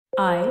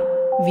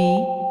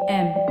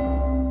IVM.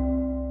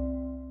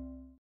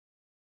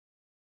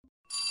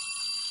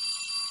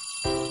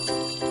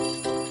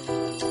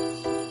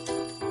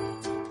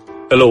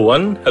 Hello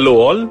one,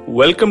 hello all.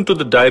 Welcome to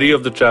the Diary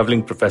of the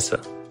Traveling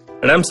Professor.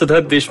 And I'm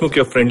Siddharth Deshmukh,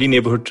 your friendly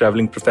neighborhood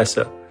traveling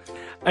professor.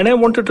 And I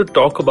wanted to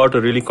talk about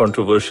a really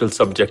controversial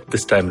subject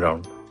this time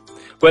round.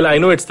 Well, I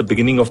know it's the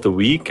beginning of the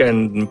week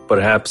and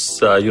perhaps,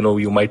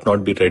 you might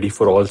not be ready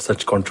for all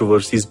such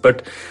controversies,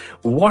 but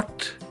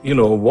what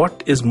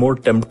is more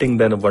tempting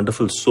than a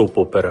wonderful soap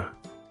opera?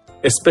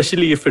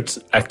 Especially if it's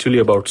actually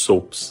about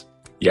soaps.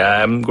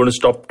 Yeah, I'm going to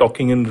stop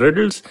talking in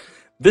riddles.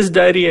 This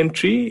diary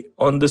entry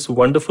on this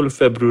wonderful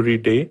February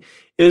day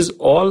is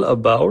all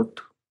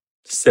about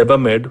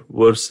Sebamed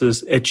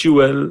versus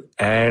HUL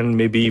and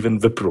maybe even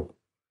Wipro.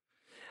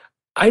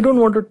 I don't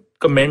want to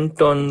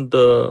comment on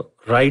the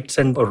rights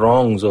and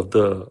wrongs of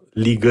the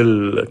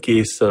legal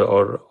case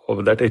or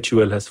that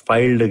HUL has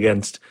filed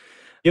against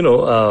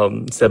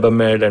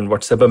Sebamed and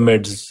what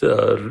Sebamed's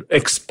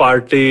ex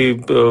parte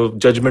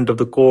judgment of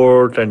the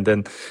court, and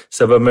then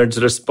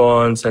Sebamed's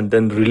response, and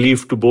then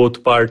relief to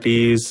both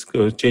parties,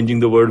 changing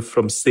the word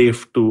from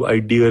safe to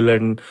ideal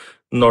and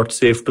not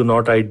safe to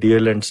not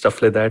ideal and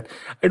stuff like that.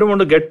 I don't want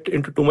to get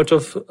into too much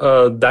of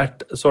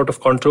that sort of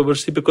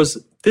controversy,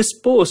 because this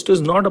post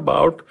is not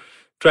about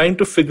trying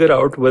to figure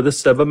out whether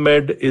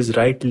Sebamed is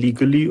right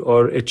legally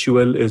or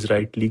HUL is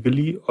right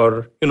legally,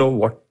 or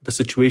what the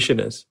situation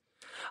is.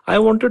 I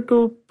wanted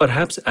to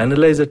perhaps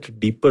analyze at a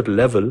deeper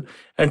level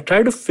and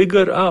try to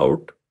figure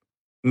out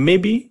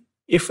maybe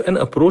if an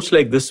approach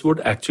like this would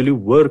actually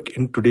work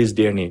in today's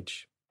day and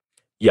age.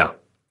 Yeah,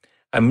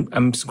 I'm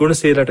going to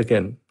say that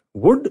again.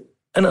 Would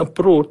an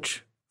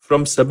approach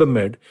from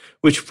Sebamed,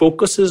 which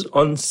focuses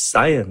on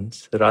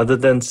science rather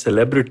than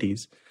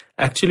celebrities,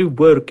 actually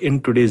work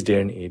in today's day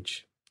and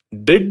age?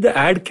 Did the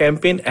ad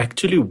campaign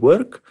actually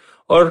work,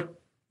 or,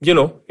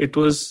 it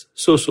was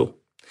so-so?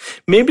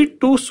 Maybe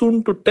too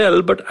soon to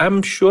tell, but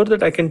I'm sure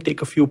that I can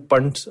take a few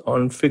punts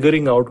on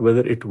figuring out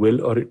whether it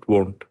will or it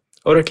won't,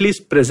 or at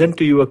least present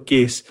to you a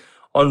case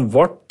on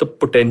what the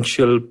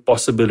potential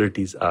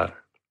possibilities are.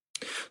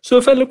 So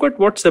if I look at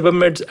what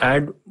Sebamed's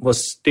ad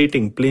was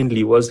stating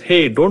plainly was,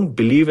 hey, don't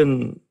believe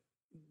in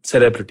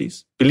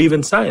celebrities, believe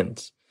in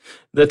science.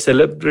 That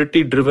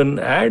celebrity-driven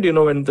ad,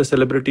 when the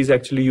celebrity is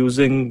actually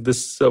using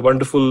this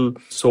wonderful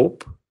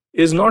soap,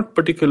 is not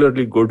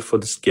particularly good for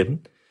the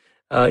skin.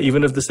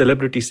 Even if the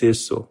celebrity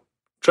says so.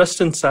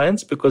 Trust in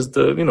science, because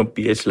the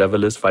pH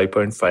level is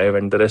 5.5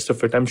 and the rest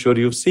of it, I'm sure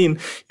you've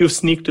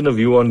sneaked in a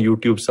view on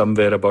YouTube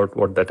somewhere about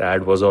what that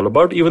ad was all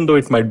about, even though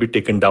it might be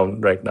taken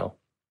down right now.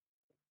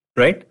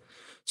 Right?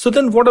 So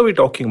then what are we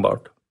talking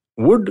about?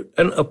 Would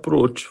an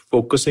approach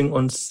focusing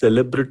on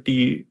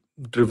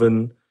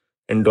celebrity-driven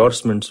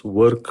endorsements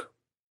work?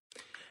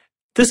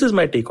 This is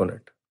my take on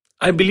it.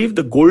 I believe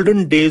the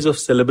golden days of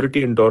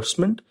celebrity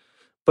endorsement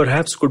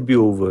perhaps could be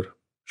over.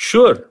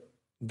 Sure,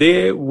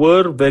 they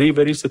were very,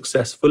 very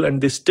successful,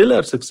 and they still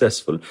are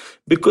successful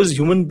because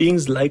human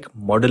beings like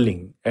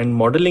modeling, and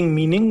modeling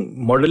meaning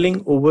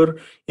modeling over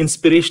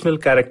inspirational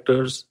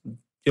characters,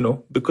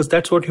 because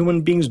that's what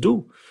human beings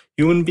do.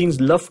 Human beings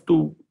love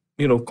to,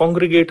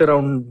 congregate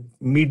around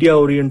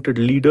media-oriented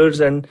leaders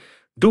and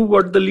do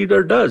what the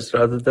leader does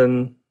rather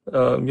than,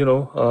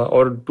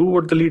 or do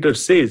what the leader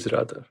says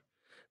rather.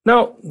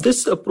 Now,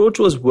 this approach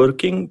was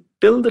working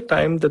till the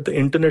time that the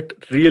internet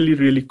really,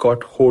 really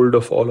caught hold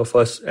of all of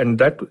us. And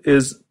that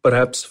is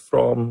perhaps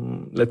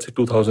from, let's say,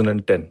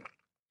 2010.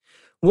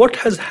 What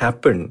has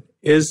happened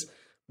is,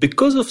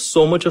 because of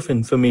so much of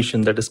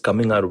information that is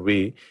coming our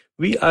way,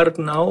 we are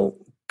now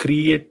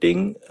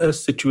creating a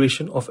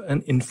situation of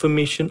an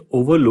information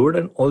overload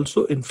and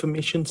also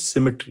information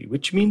symmetry,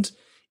 which means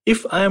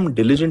if I am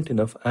diligent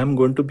enough, I am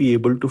going to be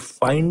able to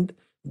find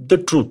the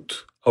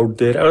truth out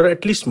there, or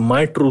at least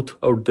my truth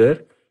out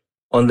there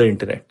on the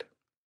internet.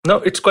 Now,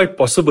 it's quite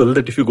possible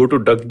that if you go to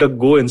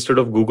DuckDuckGo instead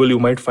of Google, you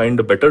might find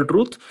a better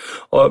truth,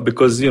 or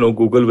because,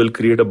 Google will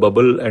create a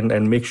bubble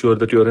and make sure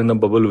that you're in a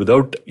bubble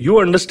without you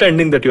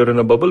understanding that you're in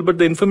a bubble. But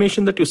the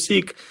information that you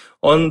seek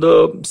on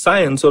the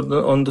science or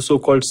on the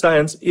so-called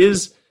science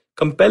is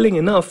compelling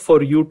enough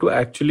for you to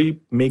actually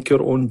make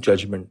your own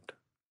judgment.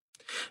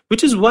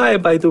 Which is why,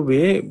 by the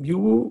way,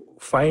 you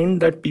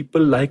find that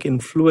people like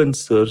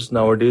influencers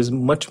nowadays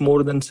much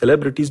more than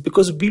celebrities,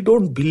 because we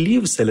don't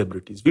believe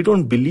celebrities. We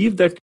don't believe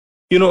that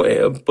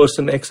a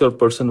person X or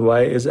person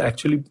Y is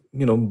actually,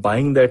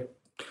 buying that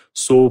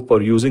soap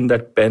or using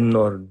that pen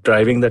or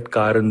driving that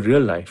car in real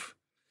life.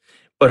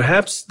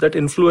 Perhaps that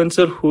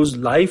influencer whose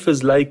life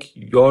is like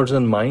yours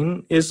and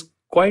mine is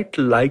quite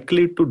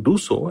likely to do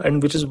so,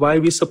 and which is why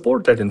we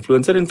support that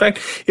influencer. In fact,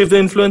 if the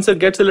influencer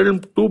gets a little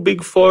too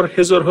big for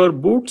his or her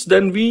boots,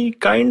 then we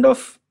kind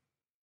of,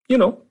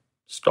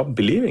 stop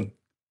believing.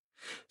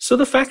 So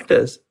the fact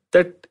is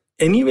that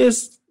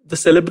anyways, the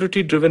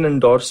celebrity-driven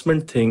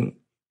endorsement thing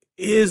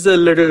is a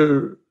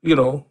little,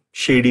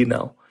 shady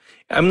now.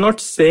 I'm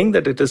not saying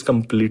that it is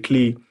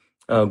completely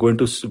going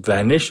to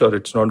vanish or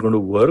it's not going to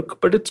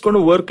work, but it's going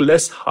to work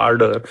less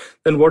harder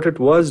than what it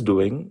was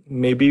doing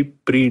maybe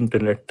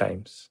pre-internet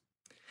times.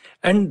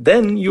 And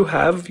then you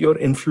have your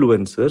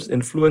influencers.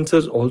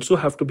 Influencers also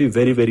have to be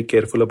very, very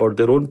careful about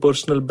their own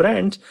personal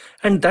brands.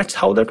 And that's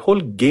how that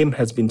whole game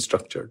has been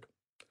structured.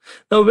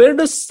 Now, where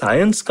does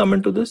science come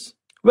into this?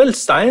 Well,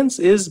 science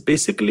is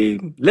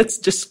basically, let's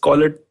just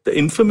call it the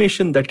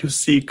information that you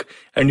seek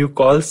and you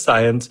call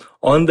science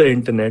on the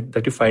internet,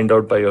 that you find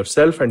out by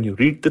yourself and you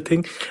read the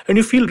thing and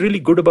you feel really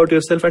good about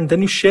yourself, and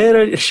then you share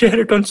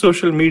it on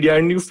social media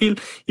and you feel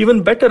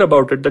even better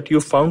about it, that you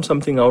found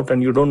something out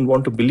and you don't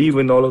want to believe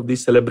in all of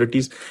these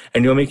celebrities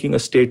and you're making a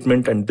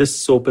statement and this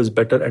soap is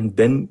better, and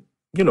then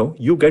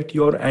you get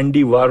your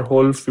Andy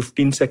Warhol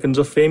 15 seconds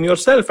of fame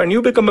yourself and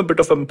you become a bit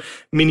of a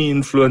mini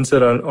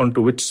influencer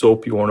onto which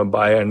soap you want to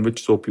buy and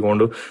which soap you want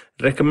to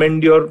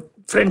recommend your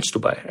friends to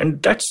buy.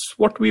 And that's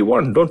what we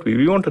want, don't we?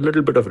 We want a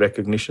little bit of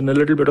recognition, a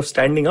little bit of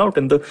standing out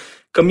in the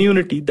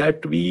community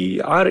that we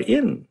are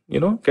in,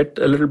 get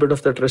a little bit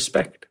of that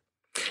respect.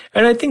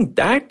 And I think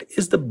that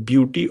is the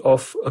beauty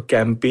of a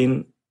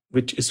campaign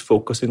which is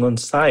focusing on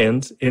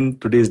science in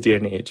today's day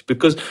and age.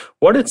 Because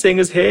what it's saying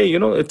is, hey,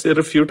 it's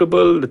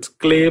irrefutable, it's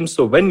claims.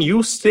 So when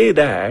you say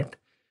that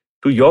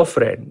to your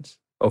friends,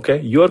 okay,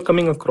 you're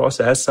coming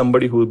across as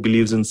somebody who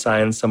believes in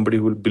science, somebody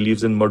who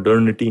believes in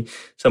modernity,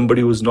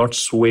 somebody who's not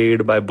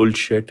swayed by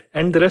bullshit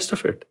and the rest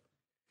of it.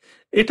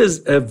 It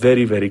is a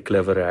very, very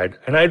clever ad.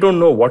 And I don't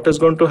know what is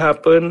going to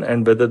happen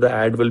and whether the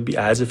ad will be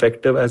as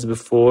effective as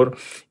before,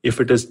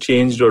 if it is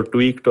changed or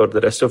tweaked or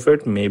the rest of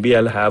it. Maybe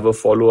I'll have a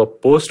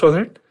follow-up post on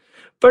it.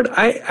 But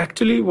I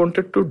actually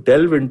wanted to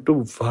delve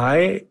into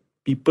why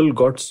people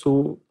got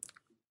so,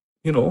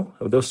 there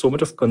was so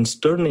much of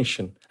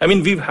consternation. I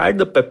mean, we've had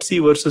the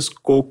Pepsi versus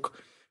Coke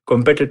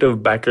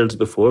competitive battles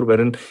before,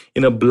 wherein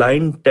in a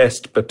blind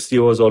test, Pepsi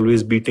was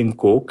always beating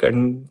Coke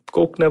and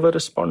Coke never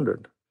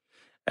responded.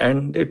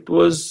 And it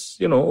was,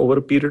 over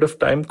a period of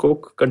time,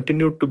 Coke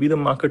continued to be the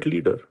market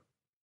leader.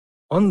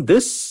 On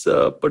this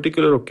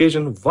particular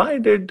occasion, why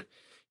did,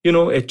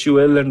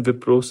 HUL and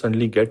Wipro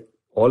suddenly get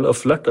all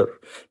aflutter?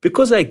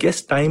 Because I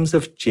guess times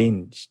have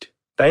changed.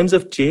 Times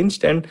have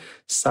changed and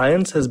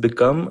science has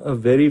become a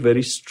very,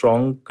 very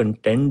strong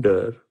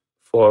contender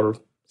for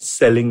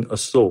selling a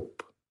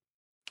soap.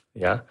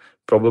 Yeah,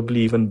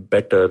 probably even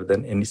better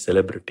than any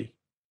celebrity.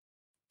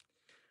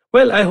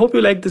 Well, I hope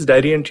you like this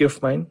diary entry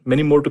of mine.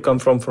 Many more to come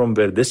from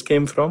where this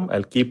came from.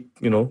 I'll keep,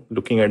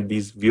 looking at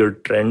these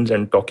weird trends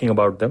and talking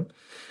about them.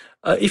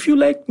 If you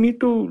like me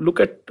to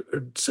look at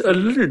a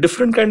little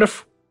different kind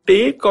of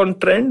take on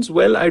trends,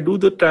 well, I do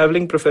the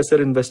Traveling Professor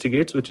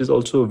Investigates, which is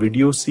also a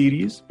video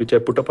series which I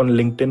put up on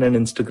LinkedIn and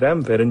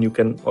Instagram, wherein you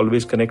can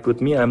always connect with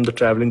me. I'm the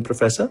Traveling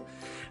Professor.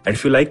 And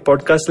if you like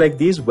podcasts like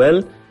these,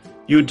 well,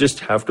 you just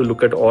have to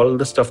look at all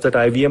the stuff that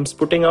IVM's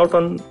putting out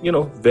on,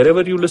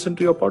 wherever you listen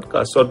to your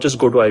podcasts, or just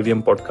go to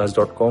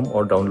ivmpodcast.com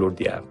or download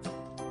the app.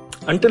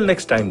 Until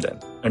next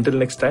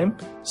time,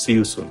 see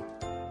you soon.